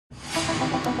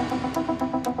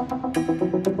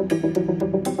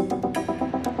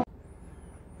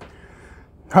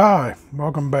Hi,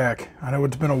 welcome back. I know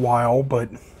it's been a while, but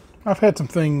I've had some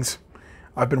things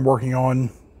I've been working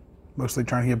on, mostly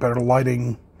trying to get better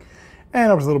lighting,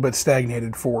 and I was a little bit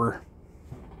stagnated for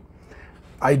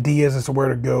ideas as to where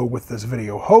to go with this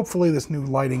video. Hopefully this new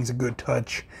lighting's a good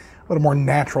touch, a little more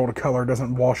natural to color,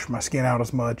 doesn't wash my skin out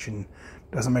as much, and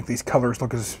doesn't make these colors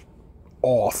look as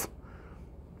off.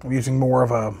 I'm using more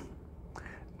of a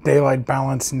daylight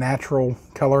balance, natural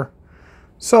color.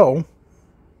 So,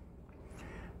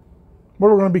 what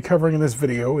we're going to be covering in this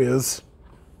video is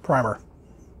primer.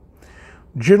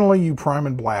 Generally, you prime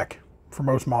in black for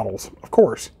most models, of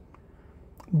course.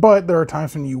 But there are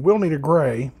times when you will need a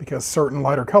gray because certain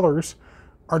lighter colors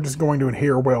are just going to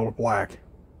adhere well to black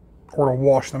or to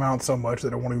wash them out so much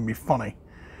that it won't even be funny.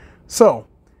 So,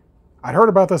 I'd heard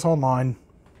about this online,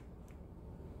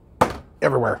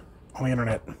 everywhere on the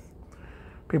internet.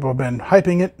 People have been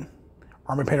hyping it.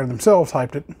 Army Painter themselves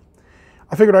hyped it.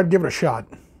 I figured I'd give it a shot.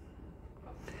 It's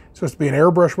supposed to be an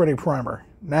airbrush ready primer.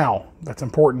 Now, that's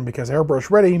important because airbrush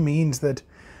ready means that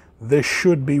this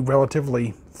should be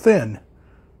relatively thin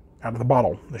out of the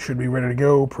bottle. This should be ready to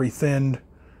go, pre-thinned.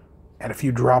 Add a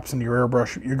few drops into your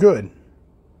airbrush, you're good.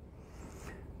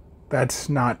 That's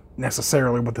not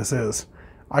necessarily what this is.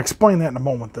 I'll explain that in a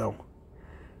moment though.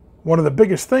 One of the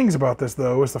biggest things about this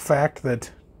though is the fact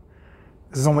that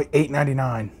this is only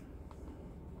 $8.99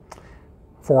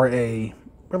 for a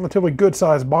relatively good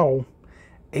sized bottle.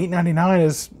 $8.99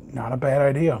 is not a bad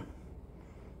idea.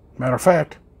 Matter of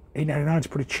fact, $8.99 is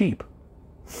pretty cheap.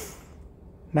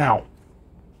 Now,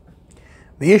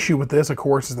 the issue with this, of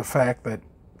course, is the fact that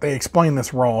they explain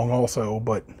this wrong also,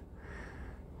 but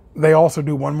they also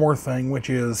do one more thing, which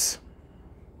is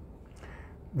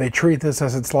they treat this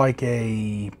as it's like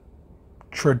a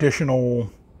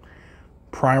traditional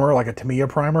primer, like a Tamiya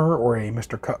primer or a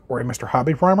Mr.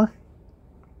 Hobby primer.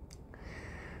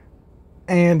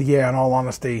 And yeah, in all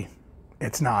honesty,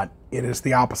 it's not. It is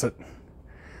the opposite.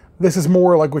 This is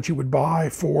more like what you would buy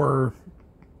for,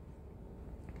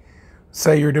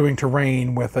 say you're doing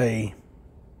terrain with a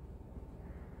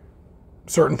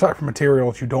certain type of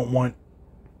material that you don't want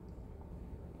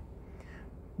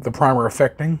the primer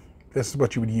affecting. This is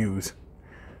what you would use.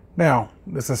 Now,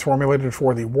 this is formulated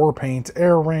for the Warpaint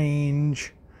Air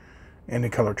range, and the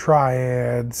color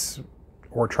triads,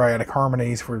 or triadic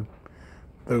harmonies for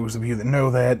those of you that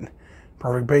know that.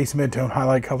 Perfect base, midtone,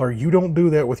 highlight, color. You don't do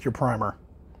that with your primer.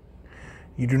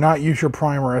 You do not use your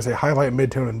primer as a highlight,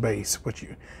 midtone, and base. Which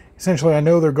you, essentially, I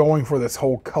know they're going for this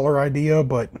whole color idea,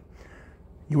 but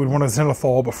you would want a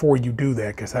zenithal before you do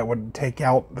that, because that would take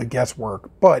out the guesswork.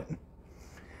 But,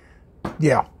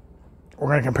 yeah. We're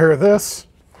going to compare this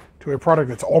to a product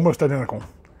that's almost identical.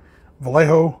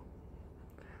 Vallejo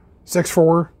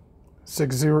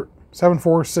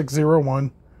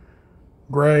 74601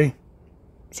 gray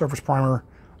surface primer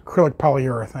acrylic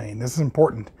polyurethane. This is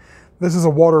important. This is a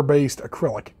water-based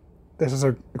acrylic. This is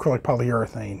an acrylic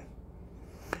polyurethane.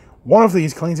 One of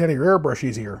these cleans out of your airbrush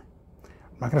easier.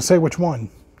 I'm not going to say which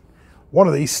one. One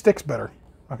of these sticks better.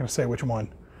 I'm not going to say which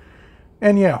one.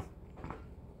 And yeah,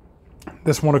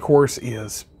 this one, of course,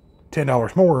 is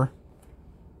 $10 more.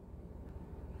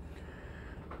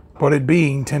 But it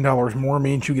being $10 more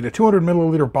means you get a 200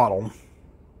 milliliter bottle.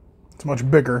 It's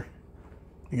much bigger.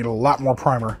 You get a lot more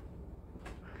primer.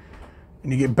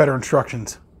 And you get better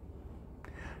instructions.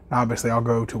 Now, obviously, I'll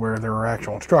go to where there are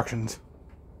actual instructions.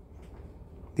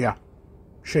 Yeah.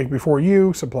 Shake before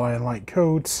use, apply in light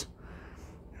coats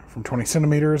from 20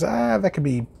 centimeters. That could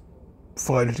be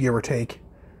fudged, give or take.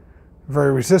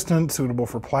 Very resistant, suitable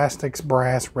for plastics,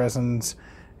 brass, resins,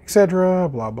 etc.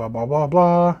 Blah, blah, blah, blah,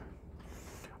 blah.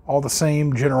 All the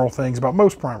same general things about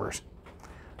most primers.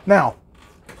 Now,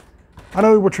 I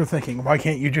know what you're thinking. Why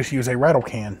can't you just use a rattle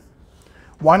can?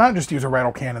 Why not just use a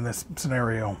rattle can in this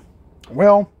scenario?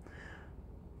 Well,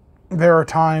 there are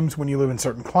times when you live in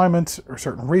certain climates or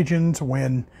certain regions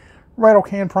when rattle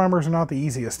can primers are not the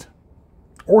easiest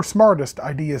or smartest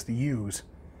ideas to use.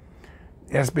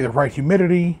 It has to be the right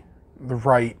humidity, the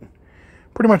right,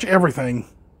 pretty much everything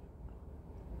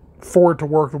for it to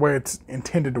work the way it's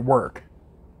intended to work.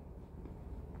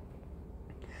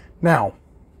 Now,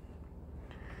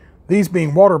 these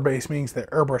being water-based means they're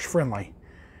airbrush friendly.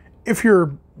 If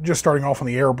you're just starting off on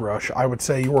the airbrush, I would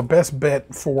say your best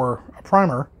bet for a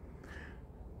primer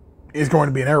is going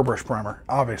to be an airbrush primer,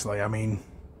 obviously. I mean,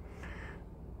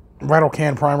 rattle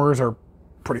can primers are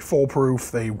pretty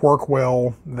foolproof. They work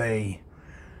well. They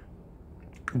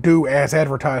do as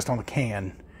advertised on the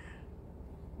can.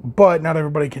 But not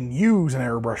everybody can use an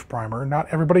airbrush primer. Not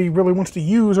everybody really wants to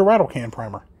use a rattle can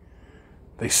primer.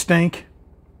 They stink.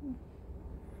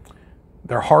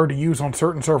 They're hard to use on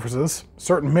certain surfaces.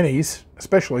 Certain minis,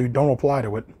 especially, don't apply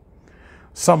to it.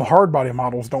 Some hard body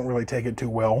models don't really take it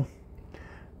too well.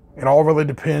 It all really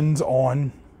depends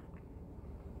on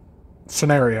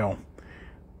scenario.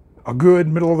 A good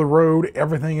middle of the road,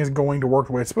 everything is going to work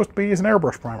the way it's supposed to be, is an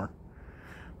airbrush primer.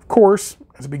 Of course,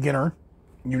 as a beginner,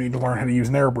 you need to learn how to use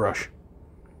an airbrush.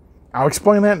 I'll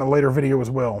explain that in a later video as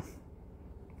well.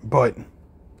 But,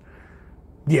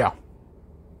 yeah.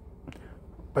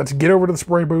 Let's get over to the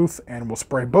spray booth and we'll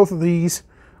spray both of these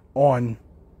on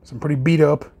some pretty beat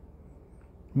up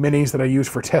minis that I use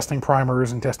for testing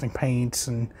primers and testing paints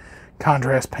and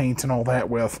contrast paints and all that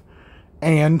with.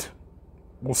 And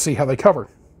we'll see how they cover.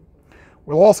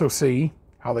 We'll also see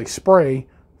how they spray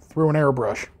through an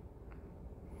airbrush.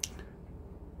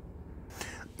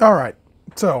 Alright,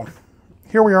 so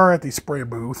here we are at the spray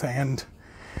booth and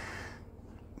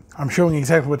I'm showing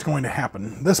exactly what's going to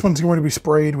happen. This one's going to be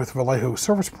sprayed with Vallejo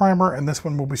Surface Primer and this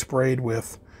one will be sprayed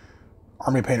with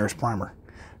Army Painter's Primer.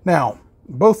 Now,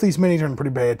 both these minis are in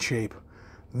pretty bad shape.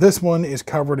 This one is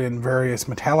covered in various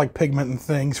metallic pigment and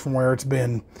things from where it's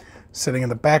been sitting in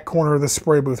the back corner of the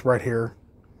spray booth right here,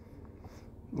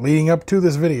 leading up to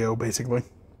this video, basically.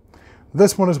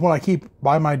 This one is one I keep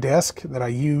by my desk that I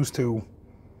use to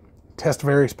test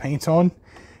various paints on.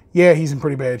 Yeah, he's in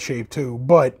pretty bad shape too,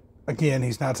 but again,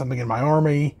 he's not something in my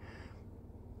army.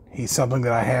 He's something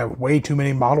that I have way too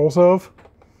many models of.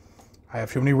 I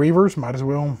have too many Reavers, might as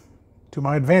well, to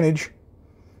my advantage,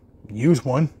 use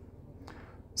one.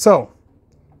 So,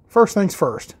 first things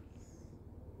first.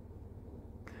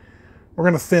 We're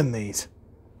going to thin these.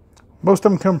 Most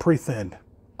of them come pre-thinned,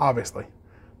 obviously.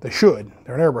 They should.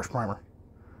 They're an airbrush primer.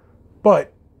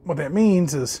 But what that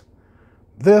means is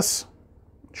this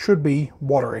should be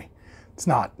watery. It's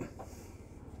not.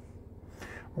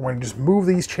 We're going to just move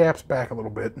these chaps back a little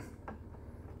bit.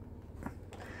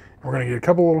 We're going to get a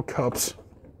couple little cups.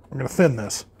 We're going to thin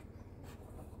this.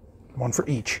 One for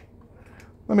each.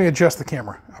 Let me adjust the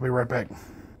camera. I'll be right back.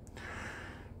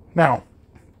 Now,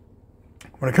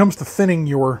 when it comes to thinning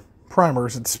your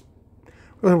primers, it's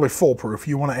relatively foolproof.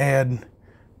 You want to add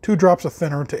 2 drops of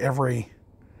thinner to every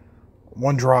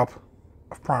 1 drop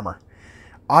of primer.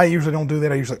 I usually don't do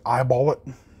that. I usually eyeball it,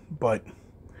 but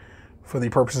for the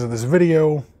purposes of this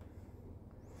video,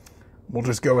 we'll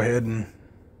just go ahead and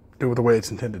do it the way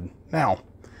it's intended. Now,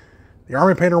 the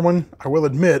Army Painter one, I will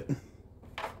admit,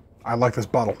 I like this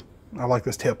bottle. I like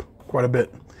this tip quite a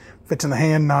bit. Fits in the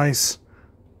hand nice.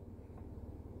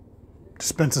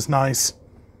 Dispenses nice.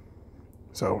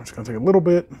 So we're just going to take a little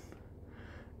bit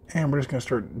and we're just going to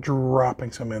start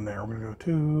dropping some in there. We're going to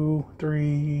go 2,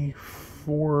 3,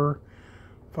 4,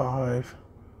 5,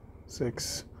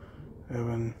 6,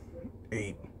 7,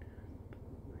 8,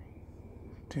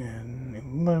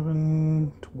 10,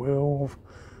 11, 12,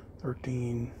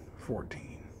 13,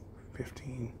 14,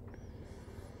 15,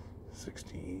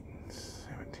 16,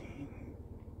 17,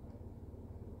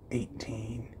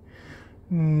 18,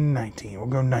 19. We'll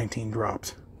go 19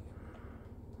 drops.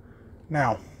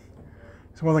 Now,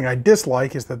 so one thing I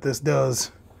dislike is that this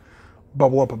does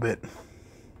bubble up a bit.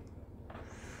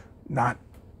 Not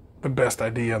the best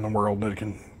idea in the world. That it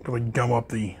can really gum up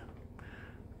the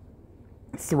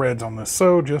threads on this.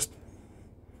 So just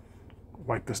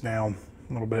wipe this down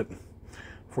a little bit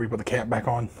before you put the cap back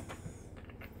on.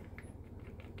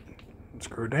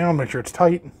 Screw it down, make sure it's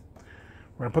tight.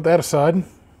 We're going to put that aside.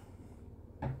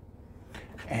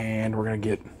 And we're going to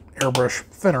get airbrush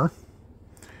thinner.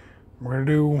 We're going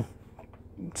to do,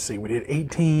 let's see, we did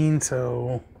 18,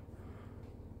 so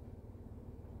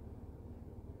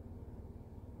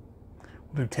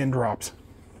we'll do 10 drops.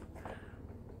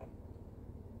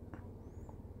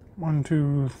 1,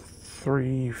 2,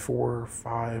 3, 4,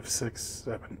 5, 6,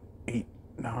 7, 8,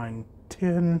 9,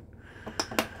 10.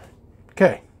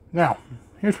 Okay, now,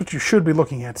 here's what you should be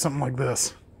looking at, something like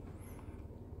this.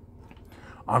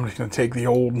 I'm just going to take the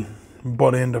old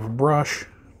butt end of a brush.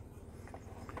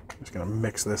 Just going to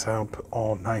mix this out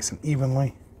all nice and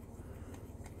evenly.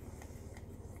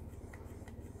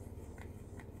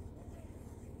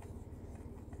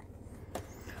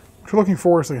 What you're looking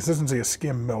for is the consistency of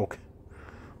skim milk.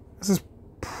 This is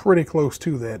pretty close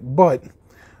to that, but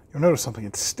you'll notice something.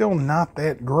 It's still not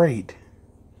that great.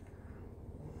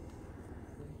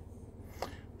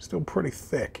 Still pretty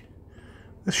thick.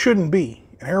 This shouldn't be.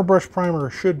 An airbrush primer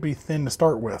should be thin to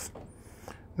start with.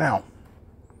 Now,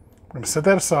 we're going to set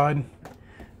that aside.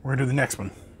 We're going to do the next one.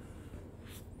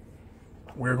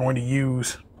 We're going to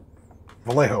use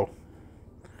Vallejo.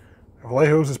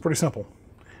 Vallejo's is pretty simple.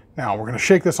 Now, we're going to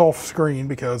shake this off screen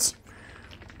because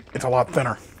it's a lot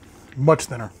thinner. Much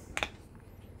thinner.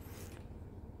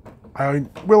 I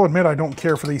will admit I don't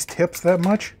care for these tips that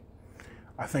much.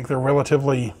 I think they're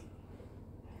relatively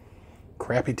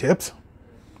crappy tips,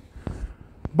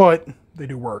 but they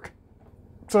do work.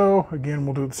 So again,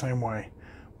 we'll do it the same way.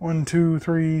 1, 2,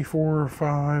 3, 4,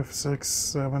 5, 6,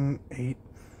 7, 8,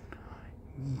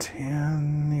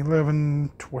 10,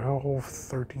 11, 12,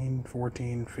 13,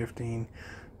 14, 15,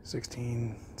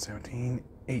 16, 17,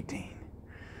 18.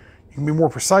 You can be more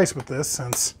precise with this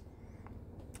since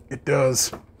it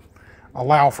does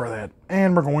allow for that.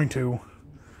 And we're going to,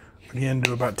 again,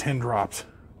 do about 10 drops.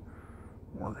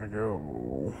 We're going to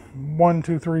go 1,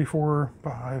 2, 3, 4,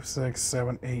 5, 6,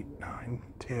 7, 8, 9,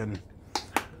 10.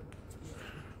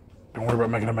 Don't worry about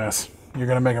making a mess. You're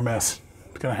going to make a mess.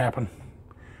 It's going to happen.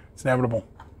 It's inevitable.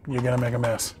 You're going to make a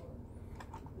mess.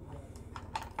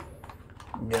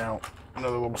 Get out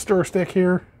another little stir stick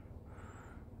here.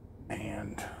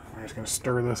 And we're just going to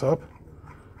stir this up.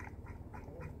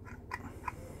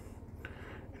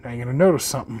 Now you're going to notice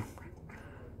something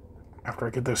after I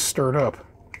get this stirred up.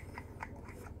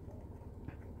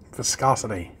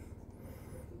 Viscosity.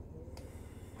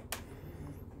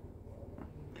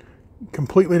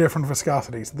 Completely different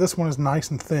viscosities. This one is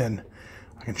nice and thin.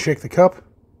 I can shake the cup,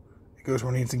 it goes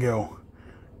where it needs to go.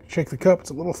 Shake the cup, it's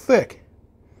a little thick.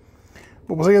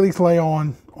 But we'll see how these lay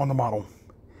on the model,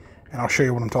 and I'll show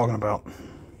you what I'm talking about.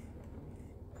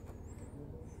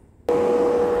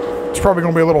 It's probably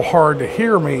going to be a little hard to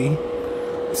hear me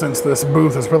since this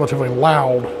booth is relatively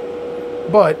loud,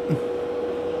 but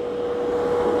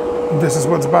this is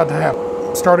what's about to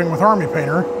happen. Starting with Army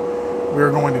Painter, we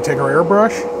are going to take our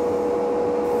airbrush,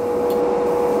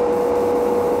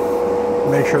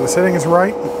 make sure the setting is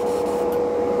right.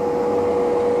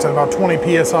 It's at about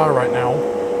 20 psi right now,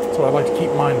 so I like to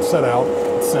keep mine set out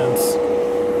since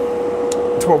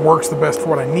it's what works the best for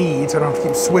what I need, so I don't have to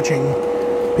keep switching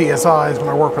PSIs when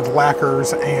I work with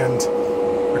lacquers and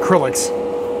acrylics.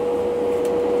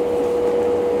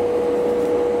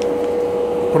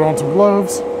 Put on some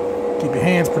gloves, keep your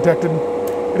hands protected.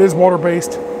 It is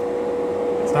water-based.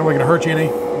 It's not really going to hurt you any,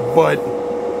 but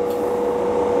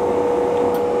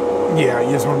yeah,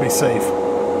 you just want to be safe.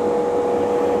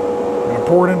 I'm going to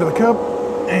pour it into the cup,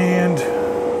 and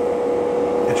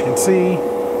as you can see,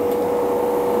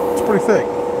 it's pretty thick.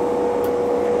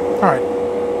 All right,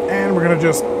 and we're going to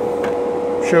just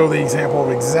show the example of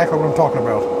exactly what I'm talking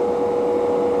about.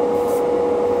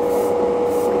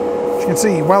 As you can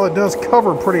see, while it does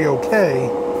cover pretty okay,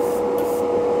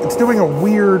 it's doing a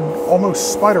weird,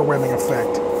 almost spider webbing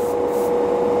effect.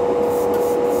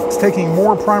 It's taking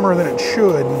more primer than it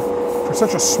should for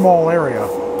such a small area,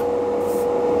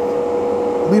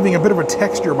 leaving a bit of a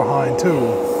texture behind too.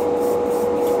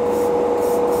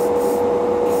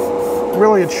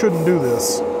 Really, it shouldn't do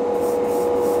this.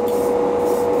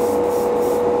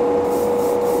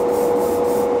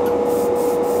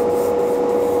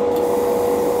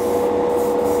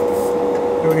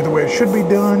 Doing it the way it should be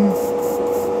done.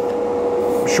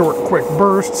 Short, quick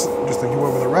bursts, just like you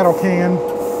would with a rattle can.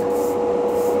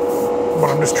 But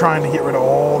I'm just trying to get rid of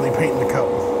all the paint in the cup.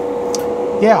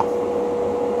 Yeah,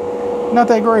 not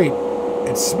that great.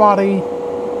 It's spotty.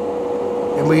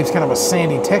 It leaves kind of a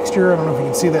sandy texture. I don't know if you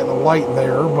can see that in the light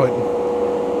there, but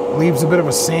it leaves a bit of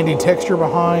a sandy texture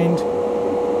behind.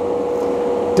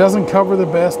 Doesn't cover the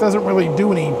best. Doesn't really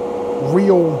do any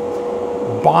real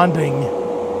bonding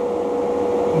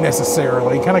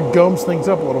necessarily. Kind of gums things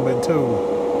up a little bit too.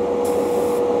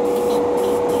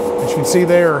 As you can see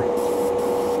there,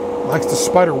 likes to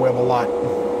spider web a lot.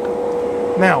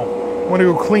 Now, I'm going to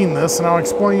go clean this, and I'll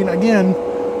explain again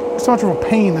just how much of a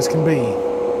pain this can be.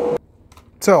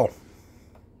 So,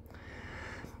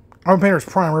 Army Painter's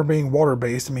primer being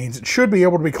water-based means it should be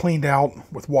able to be cleaned out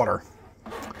with water.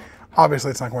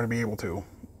 Obviously, it's not going to be able to.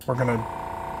 We're going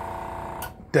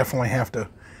to definitely have to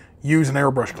use an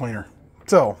airbrush cleaner.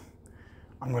 So,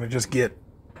 I'm going to just get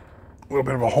a little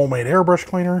bit of a homemade airbrush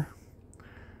cleaner.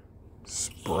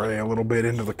 Spray a little bit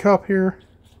into the cup here.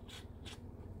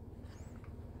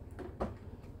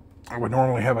 I would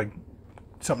normally have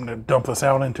something to dump this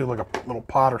out into, like a little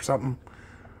pot or something.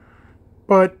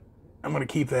 But I'm going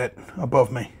to keep that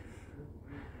above me.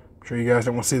 I'm sure you guys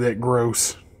don't want to see that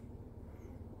gross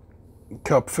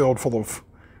cup filled full of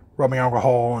rubbing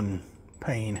alcohol and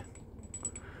pain.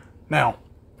 Now,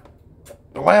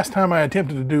 the last time I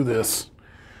attempted to do this,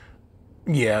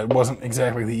 yeah, it wasn't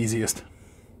exactly the easiest.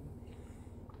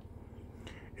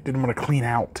 It didn't want to clean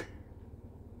out.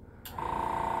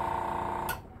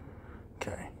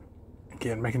 Okay.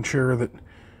 Again, making sure that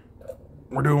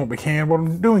we're doing what we can. What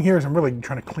I'm doing here is I'm really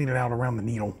trying to clean it out around the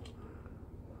needle.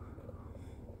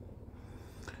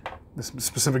 This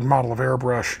specific model of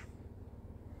airbrush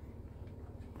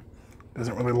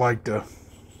doesn't really like to,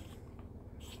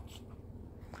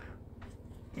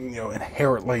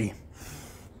 inherently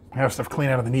have stuff clean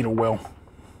out of the needle well.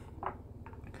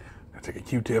 I take a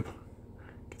Q-tip,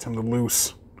 get some of the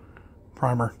loose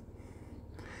primer.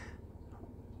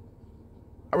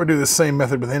 I would do the same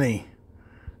method with any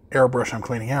airbrush I'm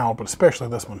cleaning out, but especially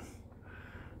this one.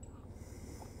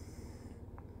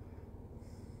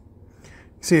 You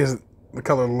see as the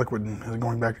color of the liquid is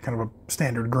going back to kind of a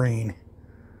standard green.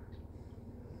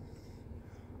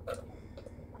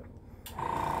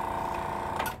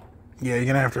 Yeah, you're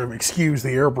going to have to excuse the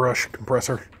airbrush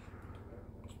compressor.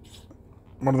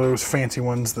 One of those fancy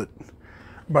ones that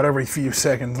about every few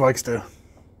seconds likes to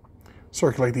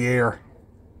circulate the air.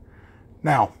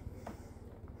 Now,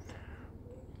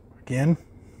 again,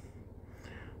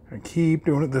 I keep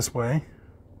doing it this way.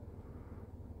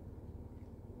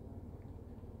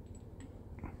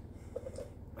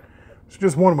 It's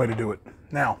just one way to do it.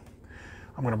 Now,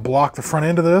 I'm going to block the front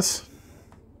end of this.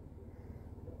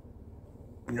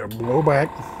 I'm going to blow back.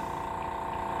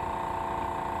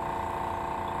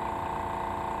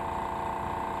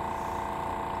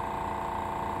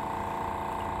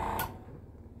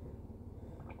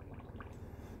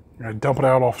 I'm going to dump it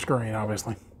out off screen,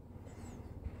 obviously.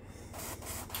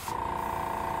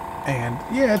 And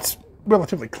yeah, it's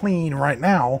relatively clean right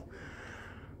now,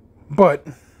 but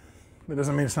it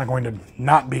doesn't mean it's not going to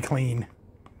not be clean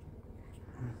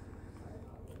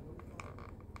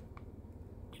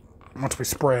once we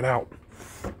spray it out.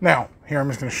 Now, here I'm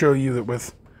just going to show you that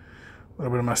with a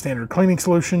little bit of my standard cleaning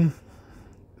solution,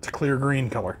 it's a clear green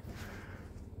color.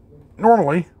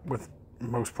 Normally, with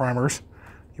most primers,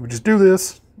 you would just do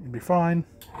this, you'd be fine.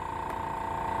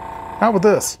 Not with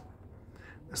this.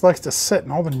 This likes to set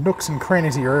in all the nooks and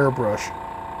crannies of your airbrush.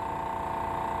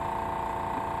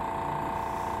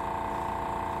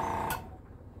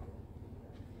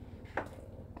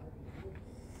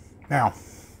 Now,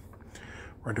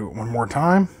 we're going to do it one more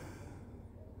time.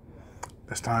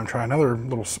 This time, try another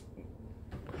little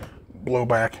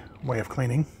blowback way of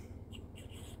cleaning.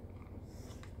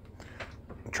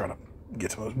 Try to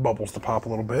get some of those bubbles to pop a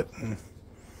little bit. And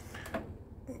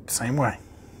same way.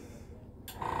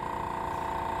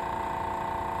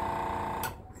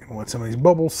 Let some of these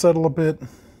bubbles settle a bit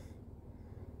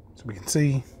so we can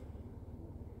see.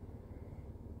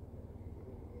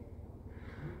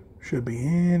 Should be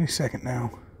any second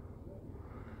now.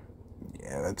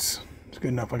 Yeah, that's good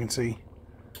enough I can see.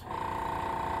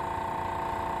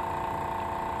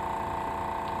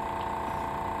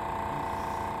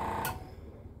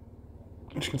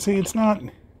 As you can see, it's not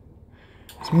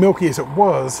as milky as it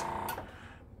was,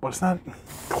 but it's not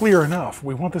clear enough.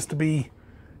 We want this to be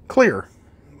clear.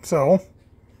 So,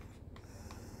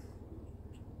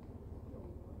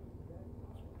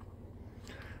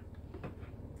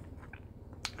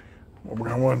 what we're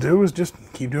going to want to do is just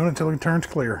keep doing it until it turns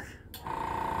clear.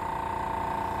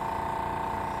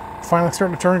 Finally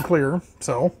starting to turn clear,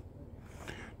 so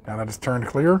now that it's turned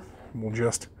clear, we'll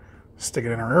just stick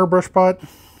it in our airbrush pot,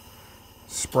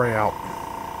 spray out.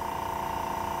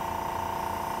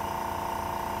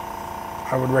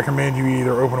 I would recommend you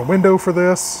either open a window for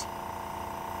this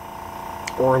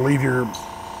or leave your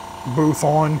booth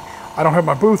on. I don't have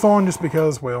my booth on just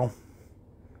because, well,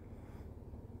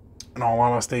 in all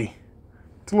honesty,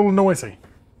 it's a little noisy.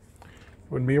 You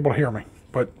wouldn't be able to hear me.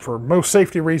 But for most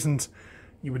safety reasons,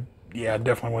 you would, yeah,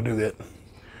 definitely want to do that.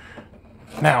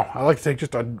 Now, I like to take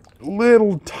just a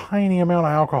little tiny amount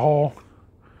of alcohol.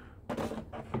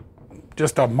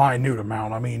 Just a minute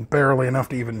amount. I mean, barely enough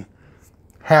to even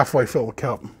halfway fill the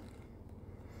cup.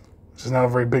 This is not a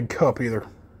very big cup either.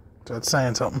 So that's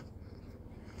saying something.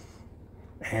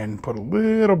 And put a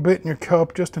little bit in your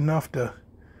cup, just enough to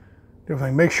do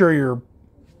everything. Make sure your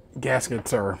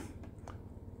gaskets are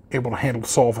able to handle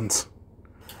solvents.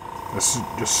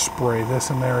 Just spray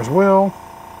this in there as well.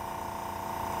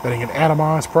 Letting it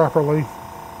atomize properly.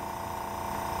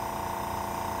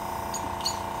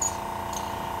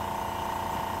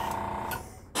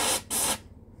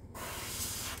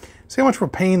 See how much of a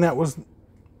pain that was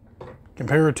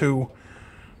compared to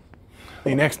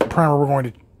the next primer we're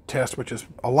going to test, which is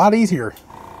a lot easier.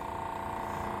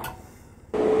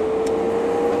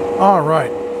 All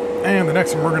right, and the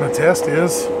next one we're going to test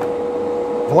is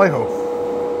Vallejo.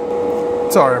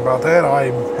 Sorry about that, I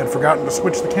had forgotten to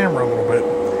switch the camera a little bit.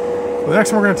 The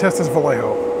next one we're going to test is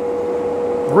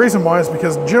Vallejo. The reason why is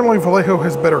because generally Vallejo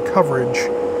has better coverage,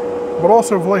 but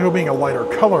also Vallejo being a lighter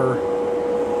color,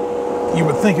 you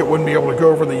would think it wouldn't be able to go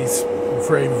over these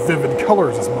very vivid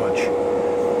colors as much.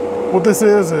 What this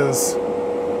is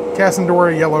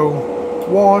Casandora yellow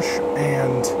wash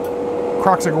and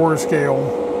Croxagora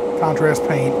scale contrast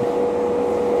paint,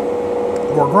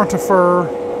 Gorgonta fur,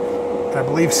 and I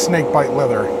believe snakebite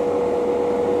leather.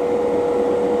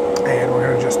 And we're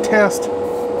going to just test,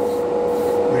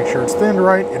 make sure it's thinned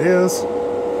right. It is.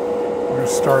 We're going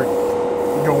to start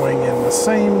going in the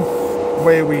same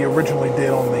way we originally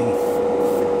did on the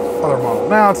other model.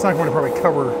 Now it's not going to probably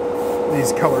cover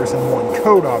these colors in one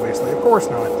coat, obviously. Of course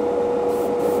not.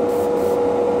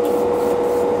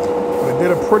 But it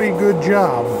did a pretty good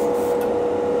job.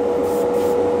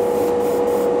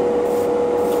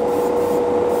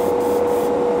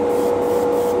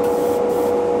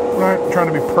 We're not trying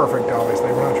to be perfect,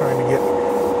 obviously. We're not trying to get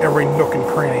every nook and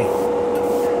cranny.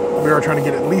 We are trying to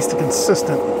get at least a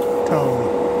consistent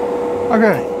tone.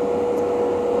 Okay.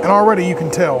 And already you can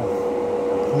tell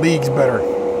leagues better.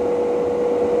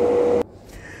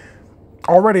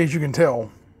 Already, as you can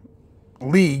tell,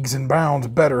 leagues and bounds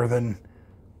better than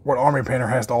what Army Painter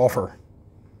has to offer.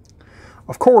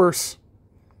 Of course,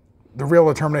 the real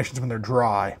determination is when they're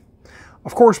dry.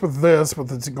 Of course, with this,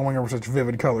 with it's going over such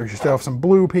vivid colors, you still have some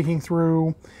blue peeking through,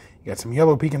 you got some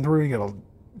yellow peeking through, you got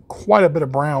quite a bit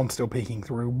of brown still peeking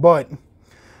through, but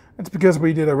it's because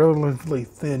we did a relatively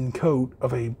thin coat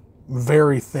of a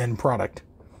very thin product.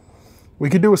 We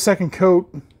could do a second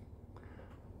coat,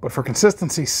 but for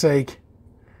consistency's sake,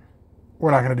 we're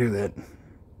not going to do that.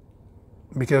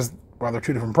 Because while they're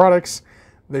two different products,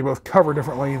 they both cover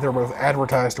differently, they're both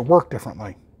advertised to work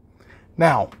differently.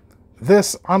 Now,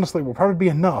 this honestly will probably be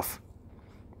enough.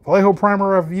 Vallejo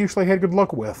primer I've usually had good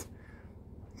luck with.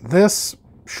 This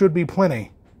should be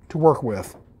plenty to work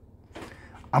with.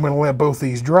 I'm going to let both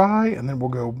these dry, and then we'll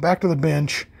go back to the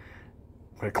bench.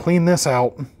 I'm going to clean this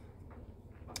out,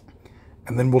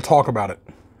 and then we'll talk about it.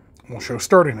 We'll show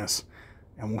sturdiness,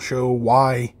 and we'll show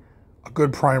why a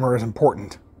good primer is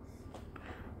important.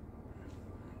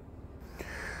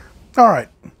 All right,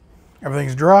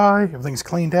 everything's dry, everything's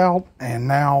cleaned out, and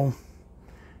now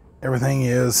everything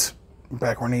is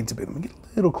back where it needs to be. Let me get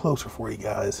a little closer for you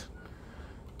guys.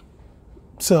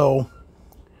 So,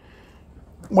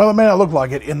 well, it may not look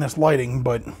like it in this lighting,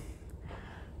 but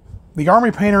the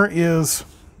Army Painter is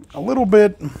a little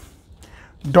bit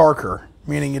darker,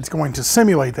 meaning it's going to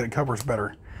simulate that it covers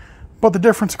better. But the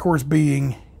difference, of course,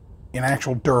 being in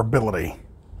actual durability.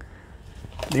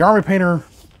 The Army Painter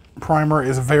primer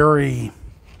is very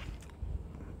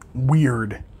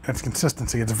weird in its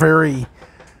consistency. It's very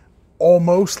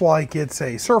almost like it's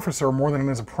a surfacer more than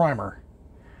it is a primer.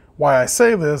 Why I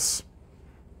say this,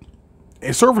 a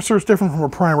surfacer is different from a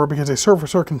primer because a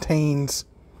surfacer contains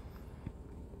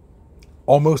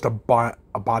almost a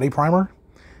body primer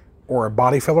or a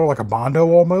body filler, like a Bondo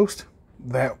almost,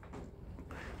 that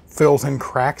fills in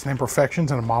cracks and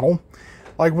imperfections in a model.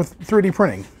 Like with 3D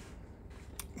printing,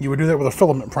 you would do that with a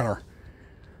filament printer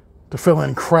to fill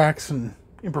in cracks and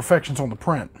imperfections on the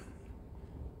print.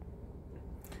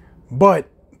 But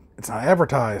it's not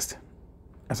advertised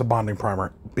as a bonding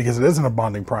primer because it isn't a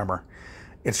bonding primer.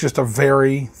 It's just a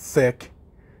very thick,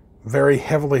 very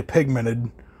heavily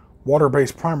pigmented,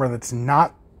 water-based primer that's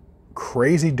not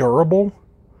crazy durable,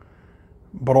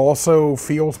 but also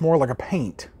feels more like a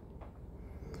paint.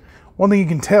 One thing you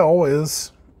can tell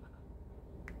is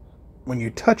when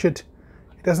you touch it,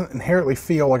 it doesn't inherently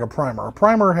feel like a primer. A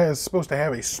primer is supposed to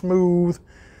have a smooth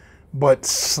but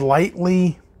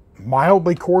slightly,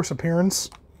 mildly coarse appearance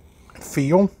and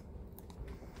feel.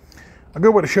 A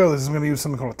good way to show this is I'm going to use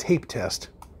something called a tape test.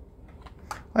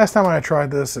 Last time I tried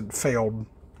this, it failed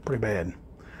pretty bad.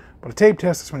 But a tape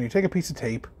test is when you take a piece of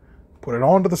tape, put it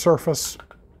onto the surface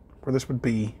where this would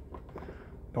be.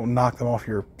 Don't knock them off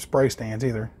your spray stands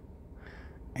either.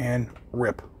 And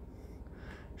rip.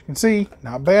 As you can see,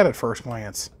 not bad at first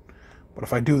glance. But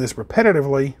if I do this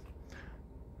repetitively,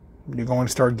 you're going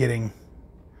to start getting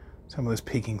some of this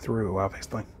peeking through,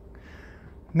 obviously.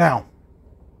 Now,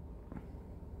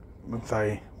 with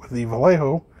the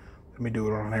Vallejo, let me do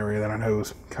it on an area that I know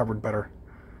is covered better.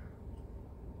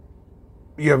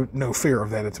 You have no fear of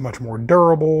that. It's much more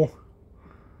durable.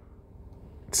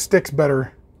 It sticks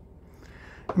better.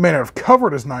 It may not have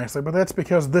covered as nicely, but that's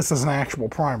because this is an actual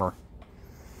primer.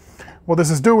 What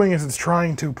this is doing is it's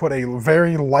trying to put a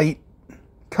very light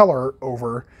color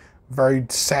over very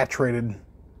saturated,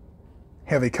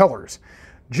 heavy colors.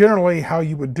 Generally, how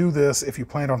you would do this if you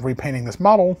planned on repainting this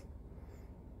model,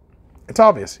 it's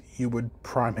obvious. You would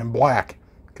prime him black,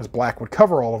 because black would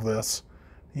cover all of this.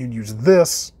 You'd use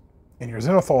this in your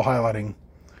zenithal highlighting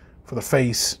for the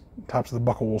face, tops of the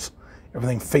buckles,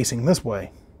 everything facing this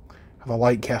way. The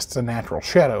light casts a natural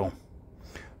shadow.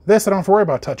 This I don't have to worry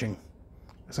about touching.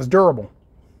 This is durable.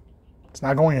 It's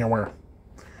not going anywhere.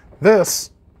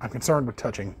 This I'm concerned with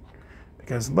touching,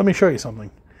 because let me show you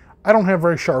something. I don't have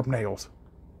very sharp nails.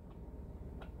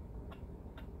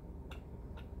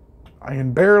 I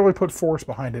can barely put force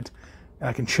behind it, and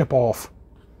I can chip off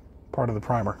part of the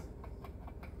primer.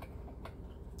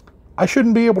 I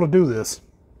shouldn't be able to do this.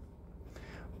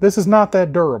 This is not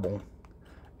that durable.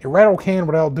 A rattle can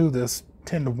would outdo this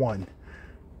 10 to 1.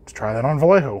 Let's try that on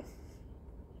Vallejo.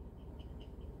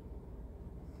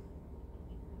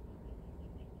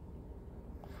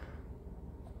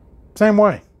 Same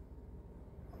way.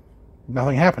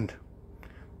 Nothing happened.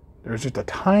 There's just a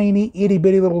tiny itty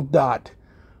bitty little dot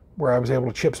where I was able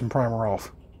to chip some primer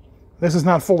off. This is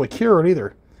not fully cured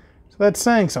either, so that's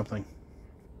saying something.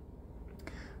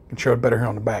 I can show it better here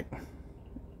on the back.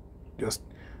 Just,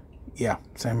 yeah,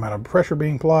 same amount of pressure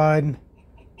being applied.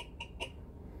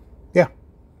 Yeah,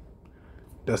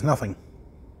 does nothing.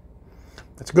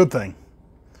 That's a good thing.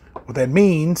 What that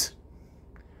means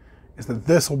is that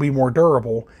this will be more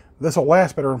durable. This will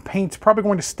last better, and paint's probably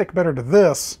going to stick better to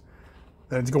this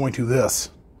than it's going to this.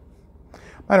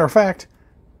 Matter of fact,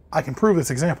 I can prove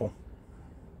this example.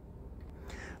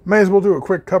 May as well do a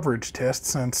quick coverage test,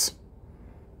 since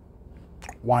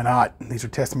why not? These are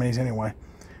test minis anyway.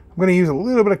 I'm going to use a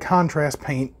little bit of contrast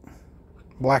paint,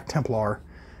 Black Templar.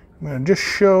 I'm going to just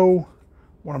show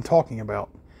what I'm talking about.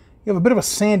 You have a bit of a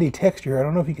sandy texture. I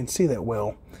don't know if you can see that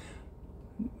well.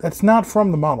 That's not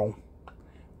from the model.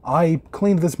 I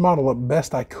cleaned this model up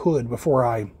best I could before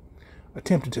I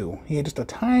attempted to. He had just a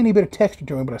tiny bit of texture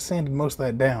to him, but I sanded most of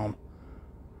that down.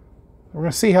 We're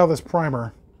going to see how this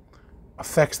primer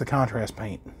affects the contrast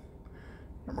paint.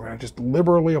 And we're going to just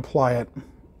liberally apply it,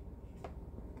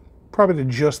 probably to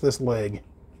just this leg,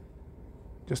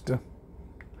 just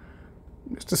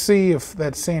to see if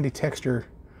that sandy texture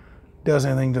does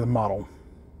anything to the model.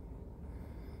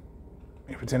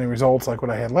 If it's any results like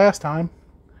what I had last time,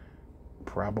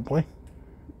 probably.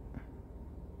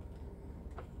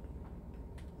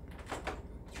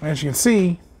 As you can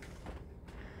see,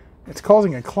 it's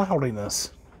causing a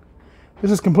cloudiness.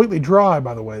 This is completely dry,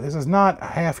 by the way. This is not a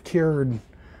half-cured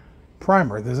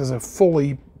primer. This is a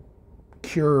fully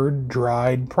cured,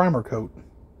 dried primer coat.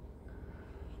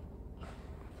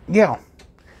 Yeah,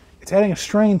 it's adding a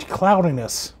strange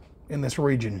cloudiness in this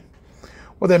region.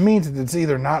 What that means is it's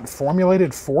either not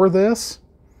formulated for this,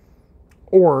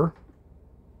 or,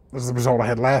 this is the result I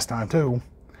had last time too,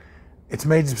 it's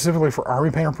made specifically for Army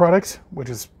Painter products, which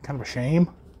is kind of a shame.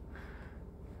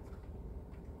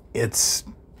 It's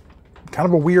kind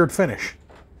of a weird finish.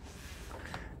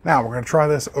 Now we're going to try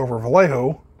this over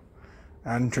Vallejo,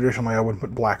 and traditionally I would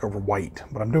put black over white,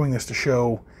 but I'm doing this to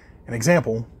show an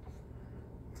example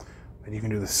that you can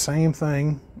do the same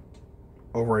thing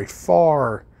over a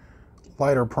far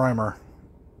lighter primer.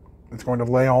 It's going to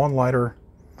lay on lighter,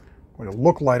 going to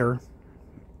look lighter,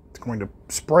 it's going to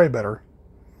spray better,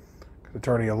 because it's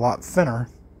already a lot thinner.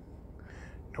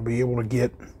 You'll be able to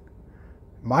get, in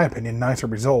my opinion, nicer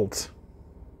results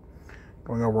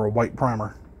going over a white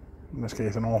primer. In this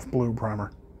case, an off blue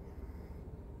primer.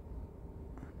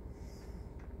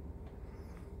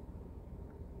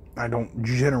 I don't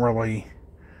generally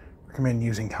recommend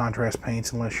using contrast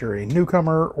paints unless you're a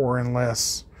newcomer or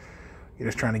unless you're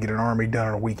just trying to get an army done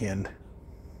on a weekend.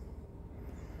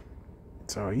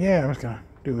 So yeah, I'm just gonna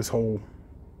do this whole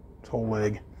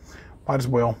leg. Might as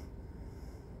well.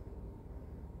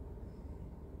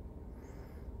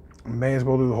 May as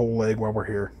well do the whole leg while we're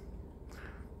here.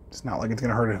 It's not like it's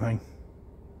gonna hurt anything.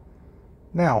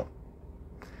 Now,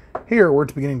 here where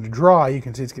it's beginning to dry, you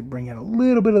can see it's bringing in a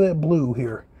little bit of that blue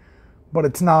here, but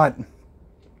it's not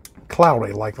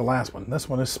cloudy like the last one. This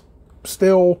one is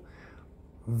still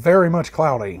very much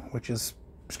cloudy, which is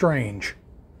strange.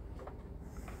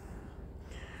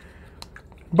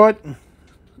 But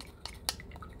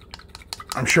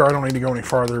I'm sure I don't need to go any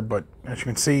farther, but as you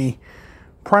can see,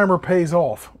 primer pays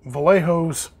off.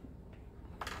 Vallejo's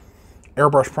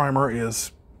airbrush primer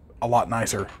is a lot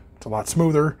nicer. It's a lot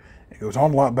smoother. It goes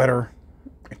on a lot better.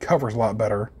 It covers a lot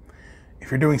better.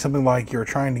 If you're doing something like you're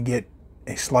trying to get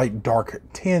a slight dark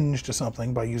tinge to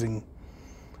something by using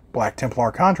Black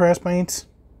Templar contrast paints,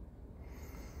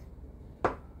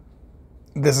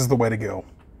 this is the way to go.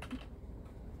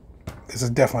 This is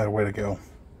definitely the way to go.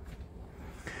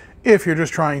 If you're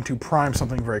just trying to prime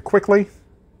something very quickly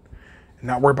and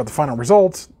not worry about the final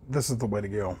results, this is the way to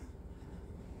go.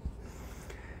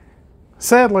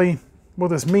 Sadly, what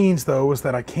this means though is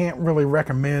that I can't really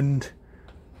recommend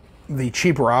the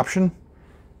cheaper option.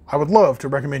 I would love to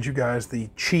recommend you guys the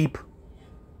cheap,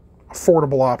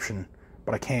 affordable option,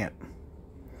 but I can't.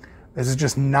 This is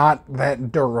just not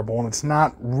that durable, and it's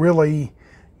not really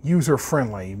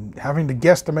user-friendly. Having to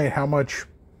guesstimate how much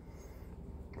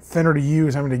thinner to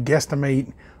use, having to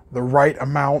guesstimate the right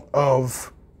amount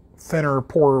of thinner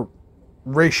pour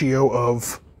ratio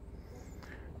of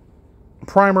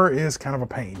primer is kind of a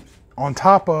pain. On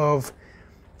top of,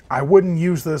 I wouldn't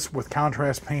use this with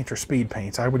contrast paints or speed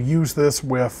paints. I would use this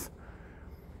with,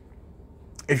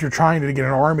 if you're trying to get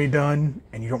an army done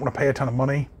and you don't want to pay a ton of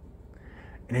money,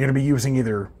 and you're going to be using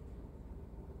either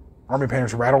Army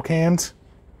Painter's rattle cans,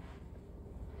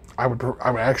 I would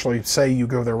actually say you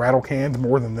go their rattle cans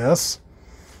more than this.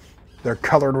 Their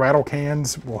colored rattle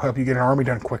cans will help you get an army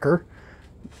done quicker.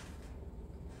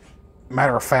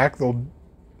 Matter of fact, they'll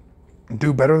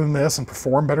do better than this and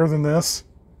perform better than this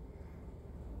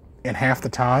in half the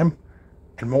time,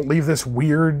 and won't leave this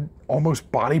weird,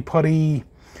 almost body putty,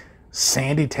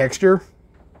 sandy texture.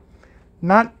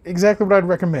 Not exactly what I'd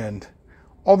recommend.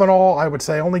 All in all, I would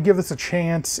say only give this a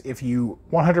chance if you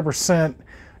 100%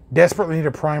 desperately need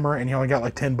a primer and you only got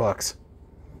like 10 bucks.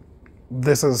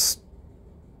 This is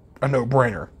a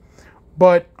no-brainer.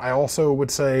 But I also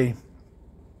would say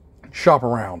shop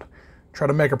around. Try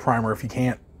to make a primer if you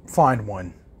can't find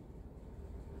one.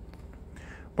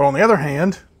 But on the other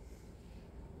hand,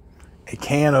 a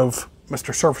can of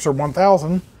Mr. Surfacer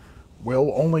 1000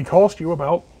 will only cost you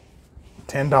about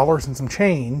 $10 and some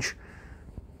change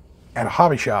at a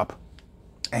hobby shop.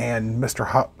 And Mr.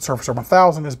 Surfacer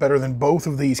 1000 is better than both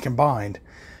of these combined.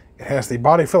 It has the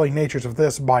body-filling natures of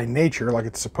this by nature, like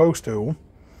it's supposed to,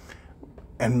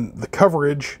 and the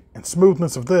coverage and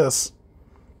smoothness of this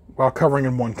while covering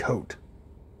in one coat.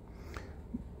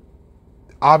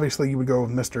 Obviously, you would go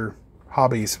with Mr.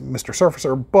 Hobby's Mr.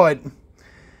 Surfacer, but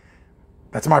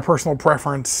that's my personal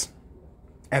preference,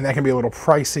 and that can be a little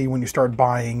pricey when you start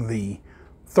buying the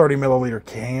 30 milliliter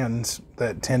cans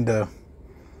that tend to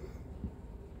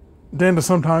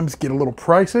sometimes get a little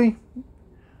pricey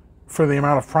for the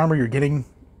amount of primer you're getting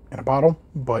in a bottle.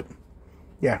 But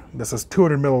yeah, this is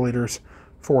 200 milliliters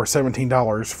for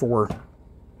 $17. For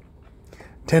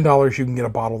 $10, you can get a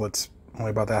bottle that's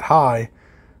only about that high.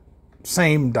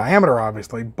 Same diameter,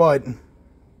 obviously, but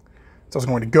it's also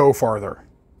going to go farther.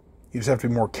 You just have to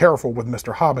be more careful with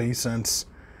Mr. Hobby, since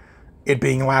it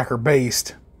being lacquer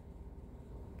based,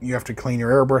 you have to clean your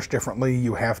airbrush differently,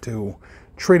 you have to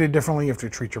treat it differently, you have to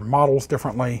treat your models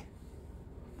differently.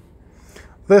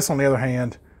 This, on the other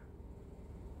hand,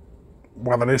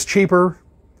 while it is cheaper,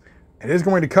 it is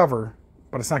going to cover,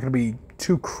 but it's not going to be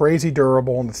too crazy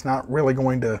durable, and it's not really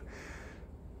going to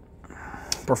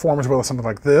perform as well as something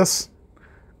like this,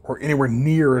 or anywhere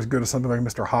near as good as something like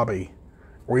Mr. Hobby,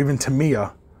 or even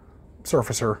Tamiya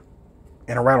Surfacer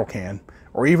in a rattle can,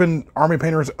 or even Army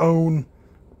Painter's own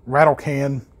rattle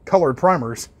can colored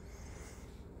primers.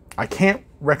 I can't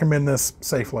recommend this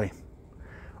safely.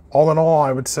 All in all,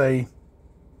 I would say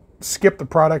skip the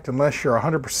product unless you're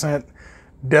 100%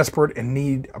 desperate and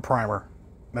need a primer.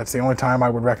 That's the only time I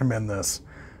would recommend this.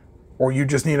 Or you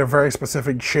just need a very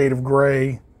specific shade of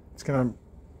gray. It's going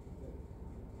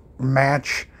to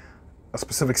match a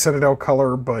specific Citadel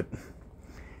color, but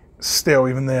still,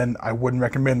 even then, I wouldn't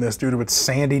recommend this due to its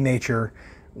sandy nature,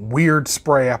 weird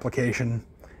spray application,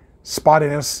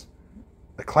 spottiness,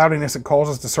 the cloudiness it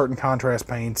causes to certain contrast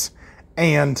paints,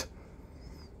 and,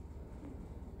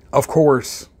 of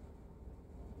course,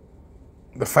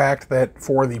 the fact that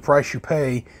for the price you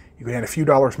pay, you can add a few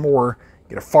dollars more,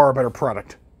 get a far better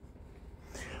product.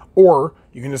 Or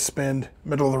you can just spend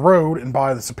middle of the road and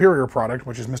buy the superior product,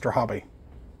 which is Mr. Hobby.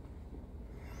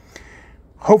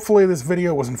 Hopefully this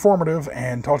video was informative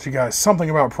and taught you guys something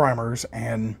about primers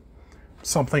and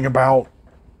something about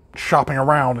shopping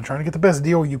around and trying to get the best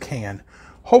deal you can.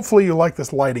 Hopefully you like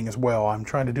this lighting as well. I'm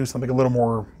trying to do something a little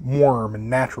more warm and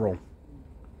natural.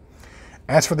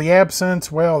 As for the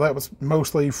absence, well, that was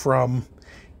mostly from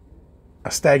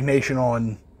a stagnation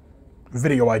on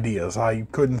video ideas. I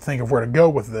couldn't think of where to go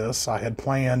with this. I had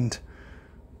planned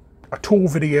a tool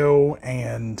video,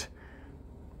 and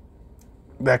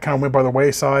that kind of went by the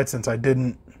wayside since I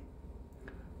didn't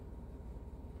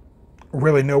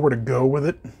really know where to go with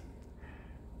it.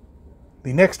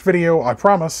 The next video, I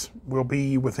promise, will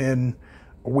be within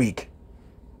a week,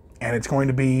 and it's going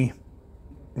to be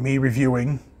me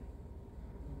reviewing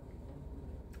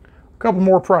a couple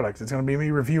more products. It's going to be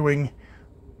me reviewing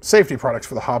safety products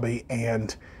for the hobby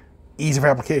and ease of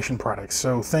application products.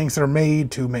 So things that are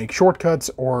made to make shortcuts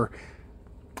or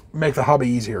make the hobby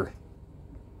easier.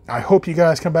 I hope you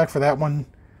guys come back for that one.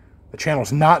 The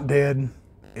channel's not dead.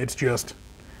 It's just,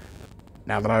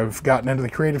 now that I've gotten into the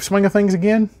creative swing of things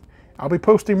again, I'll be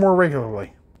posting more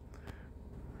regularly.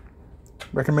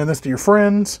 Recommend this to your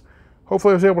friends.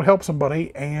 Hopefully I was able to help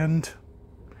somebody, and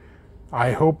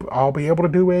I hope I'll be able to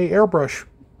do a airbrush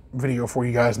video for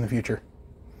you guys in the future.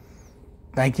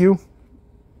 Thank you.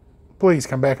 please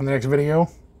come back in the next video.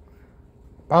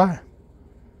 Bye.